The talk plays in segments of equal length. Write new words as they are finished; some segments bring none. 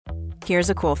Here's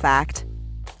a cool fact.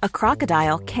 A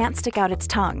crocodile can't stick out its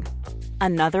tongue.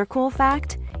 Another cool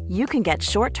fact, you can get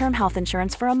short-term health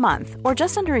insurance for a month or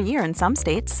just under a year in some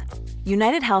states.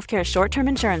 United Healthcare short-term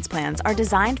insurance plans are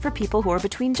designed for people who are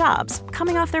between jobs,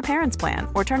 coming off their parents' plan,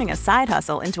 or turning a side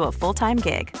hustle into a full-time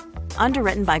gig.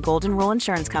 Underwritten by Golden Rule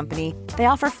Insurance Company, they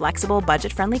offer flexible,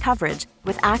 budget-friendly coverage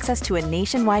with access to a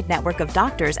nationwide network of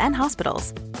doctors and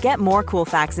hospitals. Get more cool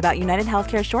facts about United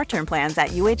Healthcare short-term plans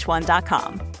at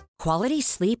uh1.com. Quality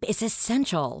sleep is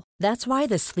essential. That's why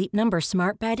the Sleep Number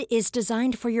Smart Bed is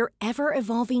designed for your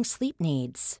ever-evolving sleep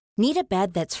needs. Need a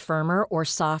bed that's firmer or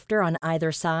softer on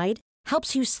either side?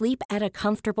 Helps you sleep at a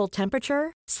comfortable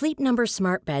temperature? Sleep Number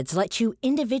Smart Beds let you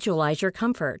individualize your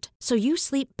comfort, so you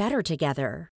sleep better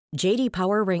together. J.D.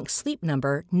 Power ranks Sleep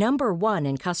Number number 1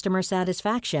 in customer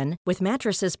satisfaction with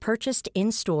mattresses purchased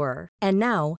in-store. And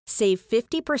now, save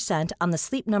 50% on the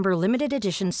Sleep Number Limited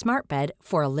Edition Smart Bed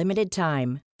for a limited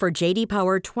time. For J.D.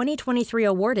 Power 2023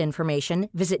 award information,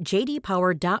 visit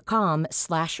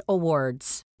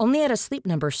jdpower.com/awards. Only at a Sleep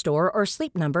Number store or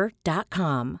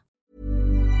sleepnumber.com.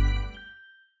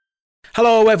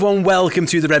 Hello everyone, welcome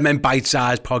to the Red Men Bite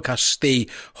Size podcast.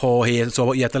 Steve Hoare here to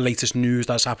talk about the latest news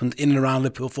that's happened in and around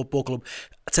Liverpool Football Club.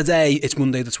 Today, it's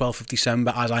Monday the 12th of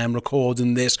December as I am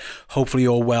recording this. Hopefully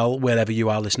you're well wherever you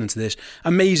are listening to this.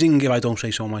 Amazing, if I don't say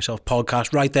so myself,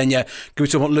 podcast. Right then, yeah, going to be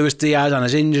talking about Luis Diaz and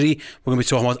his injury. We're going to be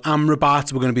talking about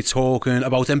Amrabat. We're going to be talking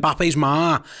about Mbappe's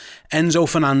ma, Enzo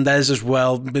Fernandez as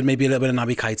well. Maybe a little bit of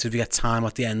Naby Keita if you get time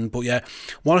at the end. But yeah,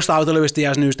 want to start with the Luis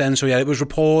Diaz news then. So yeah, it was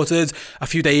reported a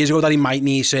few days ago that he might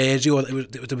need surgery, or it was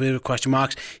a bit of question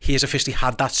marks. He has officially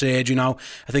had that surgery now.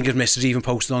 I think his missus even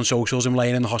posted on socials him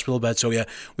laying in the hospital bed. So yeah,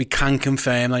 we can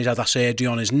confirm that he's had that surgery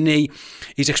on his knee.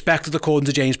 He's expected, according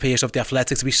to James Pearce of The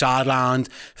Athletic, to be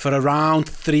sidelined for around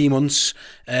 3 months.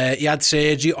 He had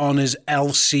surgery on his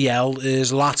LCL,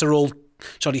 his lateral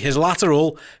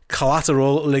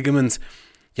collateral ligament.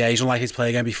 Yeah, he's unlikely to play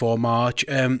again before March.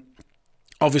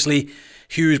 Obviously,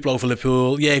 huge blow for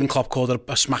Liverpool. Jurgen Klopp called it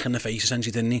a smack in the face,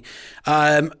 essentially, didn't he?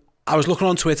 I was looking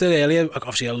on Twitter earlier.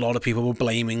 Obviously, a lot of people were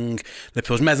blaming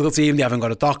Liverpool's medical team. They haven't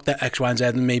got a doctor, X, Y, and Z,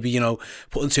 and maybe,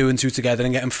 putting 2 and 2 together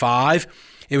and getting 5.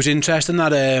 It was interesting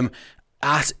that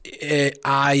at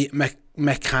eye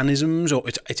mechanisms, or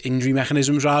it's injury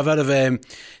mechanisms rather,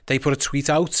 they put a tweet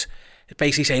out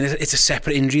basically saying it's a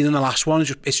separate injury than the last one.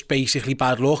 It's basically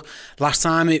bad luck. Last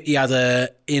time he had a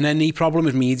inner knee problem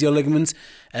with medial ligament.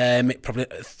 I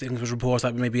think it was reported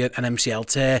that maybe an MCL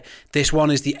tear. This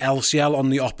one is the LCL on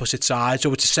the opposite side,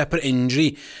 so it's a separate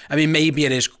injury. I mean, maybe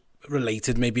it is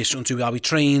related. Maybe it's something to do how he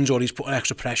trains, or he's putting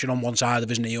extra pressure on one side of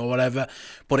his knee or whatever.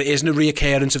 But it isn't a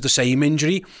reoccurrence of the same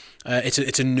injury.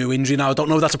 It's a new injury now. I don't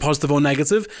know if that's a positive or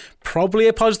negative. Probably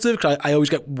a positive, because I always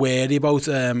get wary about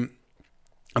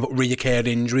reoccurred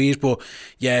injuries, but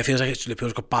yeah, it feels like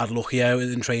Liverpool's got bad luck here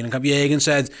in training camp. Jurgen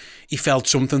said he felt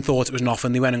something, thought it was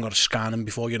nothing. They went and got a scan, and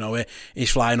before you know it,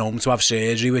 he's flying home to have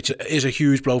surgery, which is a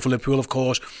huge blow for Liverpool, of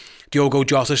course. Diogo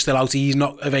Jota's still out. He's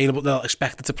not available. They'll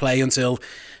expect it to play until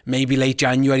maybe late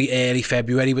January, early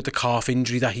February, with the calf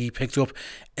injury that he picked up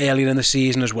earlier in the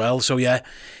season as well. So yeah,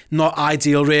 not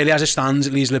ideal really. As it stands,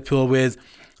 it leaves Liverpool with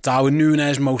Darwin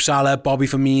Núñez, Mo Salah, Bobby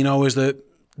Firmino as the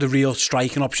real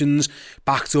striking options,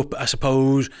 backed up, I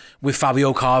suppose, with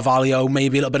Fabio Carvalho,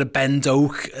 maybe a little bit of Ben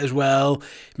Doak as well,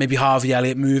 maybe Harvey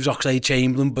Elliott moves,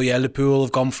 Oxlade-Chamberlain. But yeah, Liverpool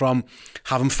have gone from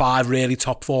having 5 really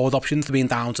top forward options to being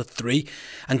down to 3,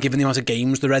 and given the amount of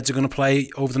games the Reds are going to play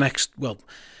over the next, well,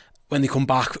 when they come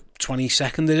back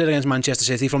 22nd, is it, against Manchester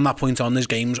City, from that point on there's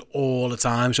games all the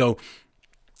time. So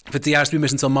for Diaz to be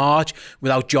missing until March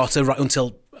without Jota right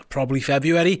until probably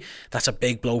February, that's a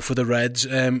big blow for the Reds.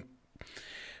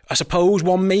 I suppose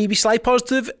one maybe slight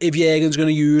positive, if Jurgen's going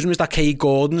to use him, is that Kate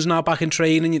Gordon's now back in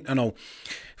training. I know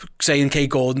saying Kate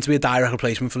Gordon to be a direct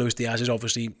replacement for Luis Diaz is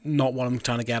obviously not what I'm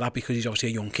trying to get at, because he's obviously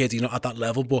a young kid, he's not at that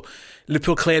level, but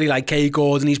Liverpool clearly like Kate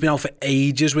Gordon. He's been out for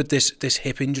ages with this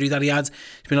hip injury that he had.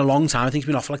 It's been a long time. I think he's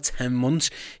been off for like 10 months.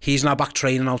 He's now back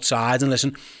training outside, and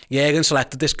listen, Jurgen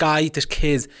selected this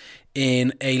kid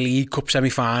in a League Cup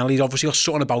semi-final. He's obviously got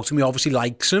something about him. He obviously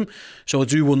likes him. So I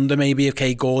do wonder maybe if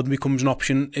Kate Gordon becomes an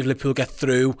option if Liverpool get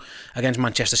through against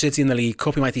Manchester City in the League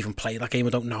Cup. He might even play that game. I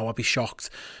don't know. I'd be shocked.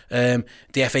 The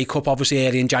FA Cup, obviously,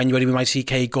 early in January, we might see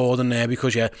Kate Gordon there,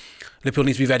 because, yeah, Liverpool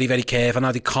needs to be very, very careful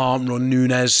now. They can't run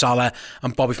Núñez, Salah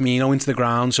and Bobby Firmino into the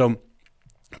ground. So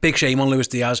big shame on Luis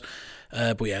Diaz.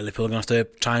 But yeah, Liverpool are going to have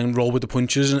to try and roll with the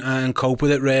punches and cope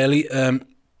with it, really.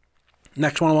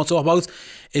 Next one I want to talk about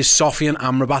is Sofyan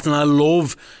Amrabat, and I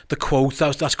love the quote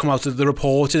that's come out of the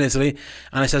report in Italy,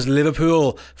 and it says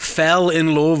Liverpool fell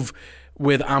in love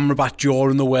with Amrabat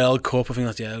during the World Cup. I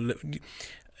think that's,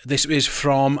 this is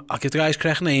from, I'll give the guy's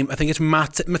correct name, I think it's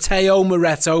Matteo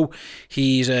Moretto.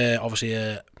 He's obviously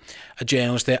a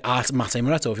journalist there at Matteo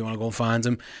Moretto, if you want to go and find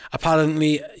him.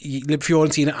 Apparently,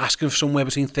 Fiorentina asking for somewhere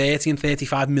between 30 and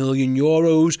 35 million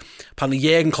euros. Apparently,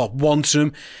 Jurgen Klopp wants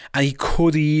him, and he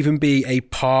could even be a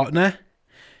partner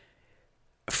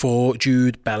for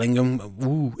Jude Bellingham.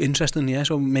 Ooh, interesting, yeah.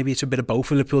 So maybe it's a bit of both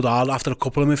for Liverpool after a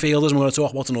couple of midfielders, and we're going to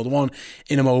talk about another one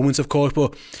in a moment, of course.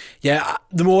 But yeah,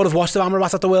 the more I've watched of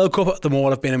Amrabat at the World Cup, the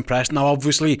more I've been impressed. Now,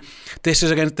 obviously, this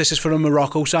is for a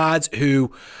Morocco side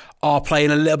who are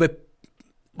playing a little bit,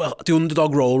 well, the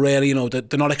underdog role, really. You know,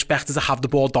 they're not expected to have the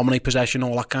ball, dominate possession,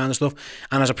 all that kind of stuff.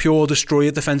 And as a pure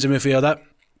destroyer defensive midfielder,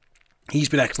 he's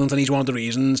been excellent, and he's one of the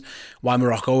reasons why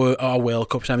Morocco are World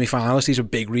Cup semi-finalists. He's a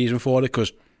big reason for it,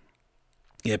 because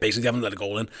basically they haven't let a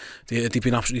goal in. They've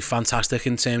been absolutely fantastic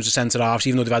in terms of centre-halves,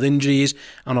 even though they've had injuries,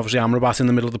 and obviously Amrabat in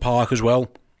the middle of the park as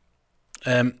well.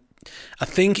 I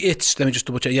think it's, let me just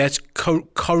double check, it's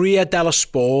Corriere dello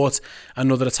Sport,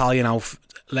 another Italian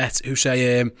outlet, who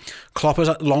say Klopp has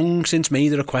long since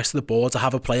made a request to the board to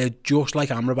have a player just like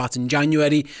Amrabat in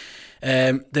January.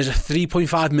 There's a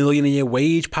 3.5 million a year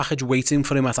wage package waiting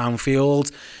for him at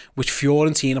Anfield, which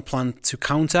Fiorentina plan to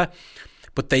counter,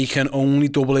 but they can only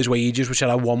double his wages, which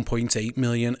are at 1.8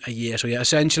 million a year. So yeah,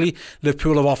 essentially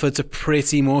Liverpool have offered to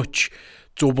pretty much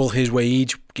double his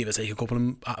wage, give or take a couple of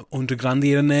 $100,000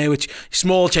 here and there, which is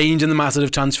small change in the matter of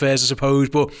transfers, I suppose,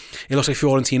 but it looks like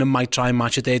Fiorentina might try and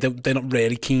match it. They're not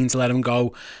really keen to let him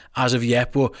go as of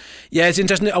yet. But yeah, it's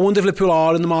interesting. I wonder if Liverpool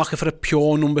are in the market for a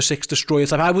pure number 6 destroyer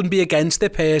type. I wouldn't be against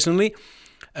it personally.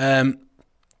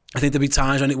 I think there'll be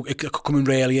times when it could come in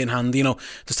really in handy. You know,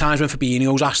 there's times when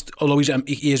Fabinho's asked, although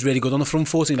he is really good on the front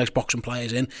foot, he likes boxing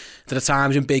players in. There are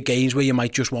times in big games where you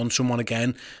might just want someone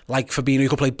again, like Fabinho. You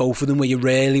could play both of them, where you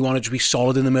really want to just be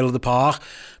solid in the middle of the park.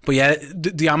 But yeah,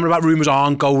 the Amrabat rumours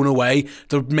aren't going away.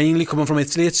 They're mainly coming from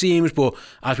Italy, it seems, but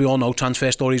as we all know,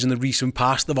 transfer stories in the recent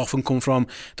past have often come from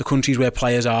the countries where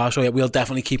players are. So yeah, we'll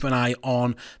definitely keep an eye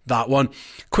on that one.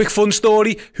 Quick fun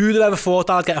story: who'd have ever thought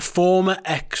that I'd get a former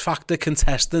X Factor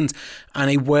contestant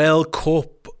and a World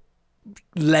Cup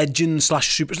legend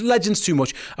 / legend's too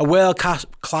much, a world class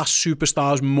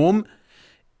superstar's mum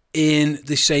in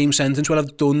the same sentence? Well,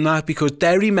 I've done that because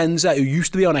Derry Menza, who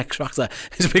used to be on X Factor,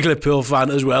 is a big Liverpool fan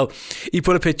as well. He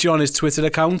put a picture on his Twitter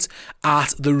account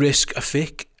at the risk of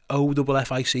Fic,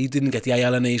 OFFIC, didn't get the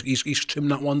AL and he's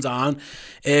trimmed that one down.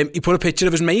 He put a picture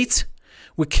of his mate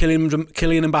with Kylian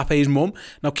Mbappe's mum.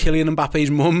 Now, Kylian Mbappe's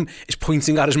mum is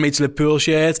pointing at his mate's Liverpool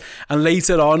shirt, and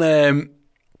later on,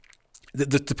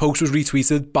 the post was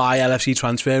retweeted by LFC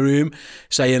Transfer Room,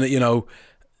 saying that, you know,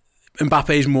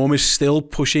 Mbappe's mum is still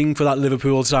pushing for that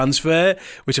Liverpool transfer,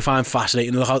 which I find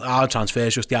fascinating. Look, our transfer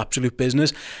is just the absolute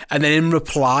business. And then in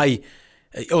reply,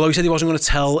 although he said he wasn't going to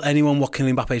tell anyone what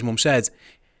Kylian Mbappe's mum said,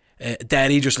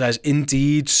 Derry just says,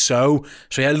 indeed so.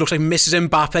 So yeah, it looks like Mrs.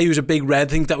 Mbappe, who's a big red, I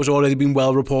think that was already been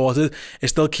well reported, is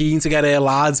still keen to get her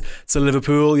lads to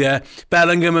Liverpool, yeah.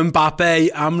 Bellingham, Mbappe,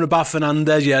 Amrabat,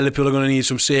 Fernandez, yeah, Liverpool are going to need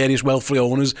some serious wealthy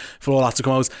owners for all that to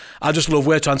come out. I just love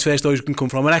where transfer stories can come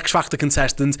from. An X Factor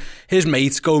contestant, his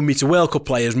mate, go and meet a World Cup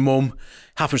player's mum,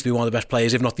 happens to be one of the best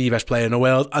players, if not the best player in the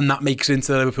world, and that makes it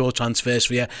into the Liverpool transfer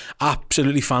sphere.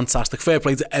 Absolutely fantastic. Fair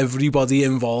play to everybody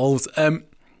involved.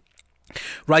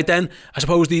 Right then, I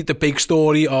suppose the big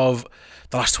story of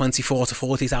the last 24 to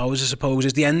 48 hours, I suppose,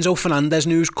 is the Enzo Fernandez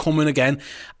news coming again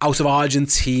out of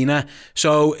Argentina.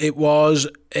 So it was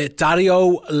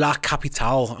Dario La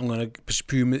Capital, I'm going to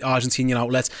presume Argentinian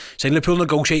outlets, saying Liverpool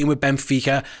negotiating with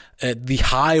Benfica the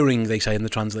hiring, they say in the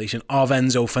translation, of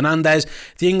Enzo Fernandez.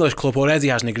 The English club already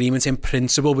has an agreement in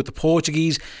principle with the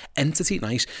Portuguese entity,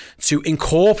 to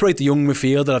incorporate the young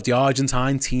midfielder of the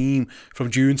Argentine team from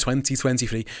June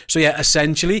 2023. So yeah,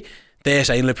 essentially, they're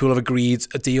saying Liverpool have agreed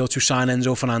a deal to sign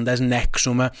Enzo Fernandez next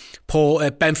summer.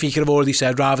 Benfica have already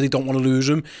said, rather they don't want to lose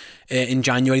him in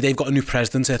January. They've got a new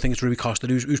president, I think it's Rui Costa,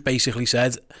 who's basically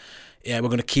said, yeah, we're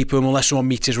going to keep him unless someone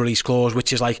meets his release clause,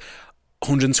 which is like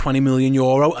 €120 million.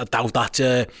 I doubt that's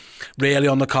really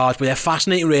on the cards. But yeah,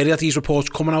 fascinating really that these reports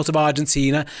coming out of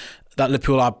Argentina that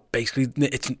Liverpool are basically,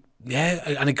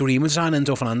 an agreement to sign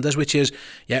Enzo Fernandez, which is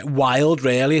wild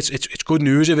really. It's good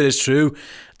news if it is true.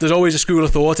 There's always a school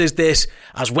of thought, is this,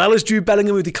 as well as Jude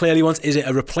Bellingham, who they clearly want, is it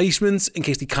a replacement in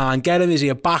case they can't get him? Is he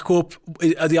a backup?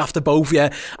 Are they after both?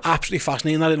 Yeah, absolutely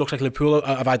fascinating that it looks like Liverpool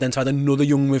have identified another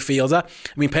young midfielder.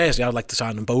 I mean, personally, I'd like to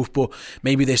sign them both, but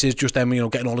maybe this is just them,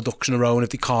 getting all the ducks in a row, and if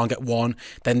they can't get one,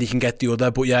 then they can get the other.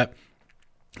 But yeah,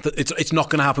 it's not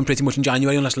going to happen pretty much in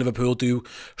January unless Liverpool do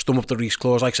stum up the Reece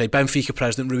clause. Like I say, Benfica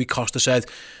president Rui Costa said,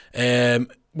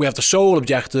 we have the sole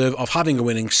objective of having a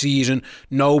winning season.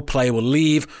 No player will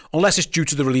leave unless it's due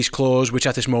to the release clause, which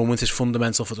at this moment is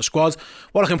fundamental for the squad.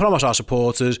 What I can promise our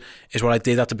supporters is what I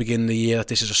did at the beginning of the year, that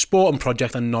this is a sporting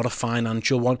project and not a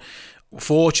financial one.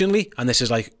 Fortunately, and this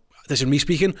is me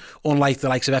speaking, unlike the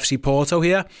likes of FC Porto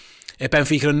here,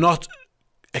 Benfica are not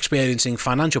experiencing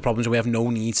financial problems and we have no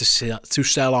need to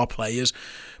sell our players.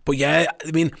 But yeah,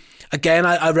 I mean, again,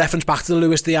 I reference back to the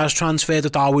Luis Diaz transfer, the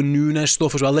Darwin Núñez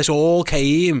stuff as well. This all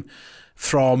came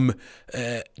from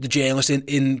the journalists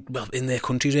in their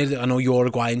countries. I know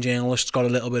Uruguayan journalists got a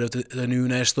little bit of the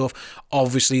Núñez stuff.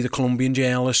 Obviously, the Colombian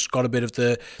journalists got a bit of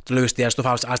the Luis Diaz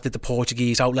stuff, as did the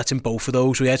Portuguese outlets in both of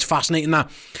those. So yeah, it's fascinating that.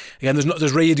 Again,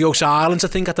 there's radio silence, I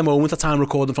think, at the moment, at time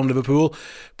recording from Liverpool.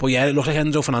 But yeah, it looks like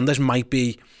Enzo Fernandez might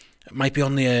be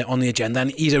on the agenda,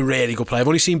 and he's a really good player. I've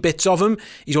only seen bits of him.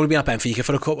 He's only been at Benfica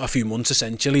for a few months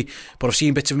essentially, but I've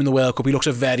seen bits of him in the World Cup. He looks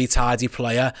a very tidy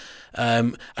player.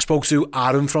 I spoke to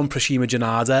Aaron from Prashima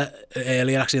Janada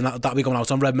earlier, actually, and that'll be going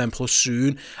out on Red Men Plus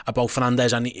soon, about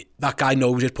Fernandez, and that guy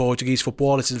knows his Portuguese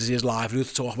football. It's his livelihood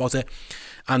to talk about it.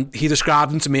 And he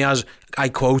described him to me as, I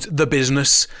quote, the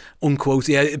business, unquote.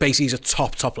 Yeah, basically he's a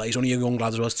top player. He's only a young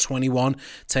lad as well. He's 21,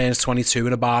 turns 22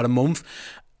 in about a month.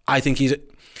 I think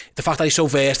the fact that he's so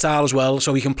versatile as well,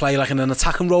 so he can play like in an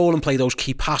attacking role and play those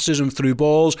key passes and through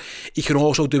balls. He can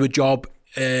also do a job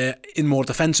in more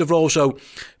defensive roles. So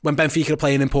when Benfica are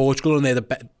playing in Portugal and they're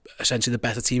essentially the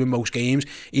better team in most games,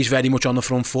 he's very much on the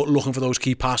front foot, looking for those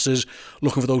key passes,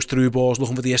 looking for those through balls,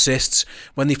 looking for the assists.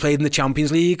 When they played in the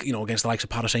Champions League, against the likes of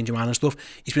Paris Saint-Germain and stuff,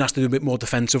 he's been asked to do a bit more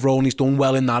defensive role, and he's done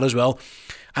well in that as well.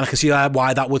 And I can see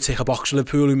why that would tick a box for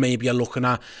Liverpool, who maybe are looking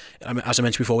at, as I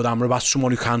mentioned before with Amrabat,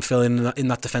 someone who can fill in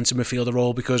that defensive midfielder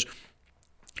role, because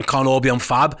it can't all be on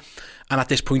Fab. And at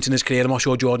this point in his career, I'm not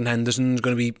sure Jordan Henderson's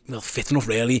going to be fit enough,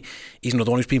 really. He's another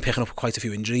one who's been picking up quite a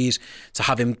few injuries. To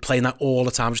have him playing that all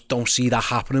the time, just don't see that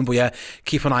happening. But yeah,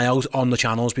 keep an eye out on the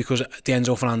channels, because the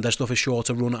Enzo Fernandez stuff is sure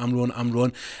to run and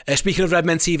run. Speaking of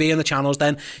Redmen TV and the channels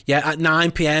then, yeah, at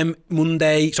 9 p.m,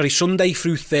 Sunday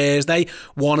through Thursday,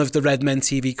 one of the Redmen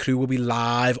TV crew will be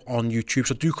live on YouTube.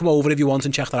 So do come over if you want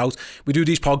and check that out. We do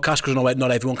these podcasts because I know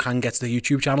not everyone can get to the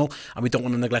YouTube channel, and we don't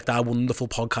want to neglect our wonderful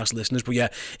podcast listeners. But yeah,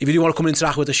 if you do want to come and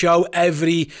interact with the show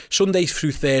every Sunday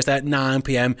through Thursday at 9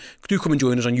 p.m, do come and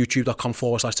join us on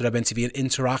youtube.com/RedmenTV and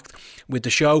interact with the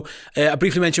show. I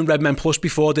briefly mentioned Red Men Plus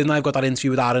before, didn't I? I've got that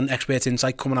interview with Aaron, Expert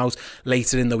Insight, coming out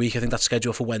later in the week. I think that's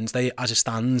scheduled for Wednesday as it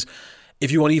stands.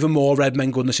 If you want even more Red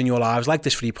Men goodness in your lives, like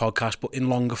this free podcast but in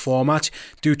longer format,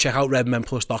 do check out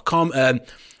redmenplus.com.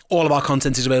 All of our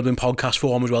content is available in podcast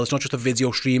form as well. It's not just a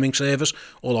video streaming service,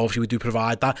 although obviously we do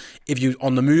provide that. If you're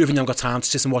on the move and you haven't got time to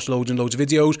sit and watch loads and loads of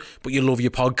videos, but you love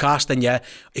your podcast, then yeah,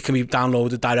 it can be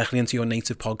downloaded directly into your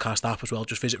native podcast app as well.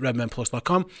 Just visit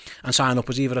redmenplus.com and sign up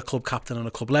as either a club captain or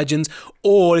a club legend.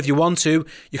 Or if you want to,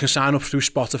 you can sign up through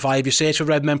Spotify. If you search for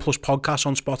Red Men Plus Podcasts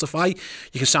on Spotify,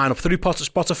 you can sign up through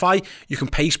Spotify. You can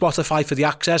pay Spotify for the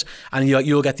access, and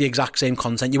you'll get the exact same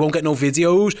content. You won't get no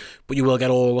videos, but you will get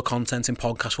all the content in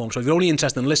podcast form. So if you're only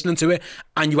interested in listening to it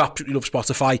and you absolutely love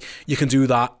Spotify, you can do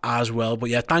that as well.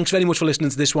 But yeah, thanks very much for listening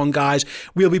to this one, guys.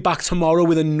 We'll be back tomorrow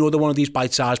with another one of these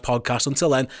bite-sized podcasts. Until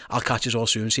then, I'll catch you all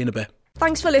soon. See you in a bit.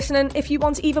 Thanks for listening. If you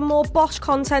want even more Bosch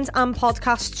content and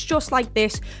podcasts just like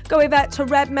this, go over to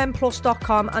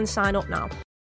redmenplus.com and sign up now.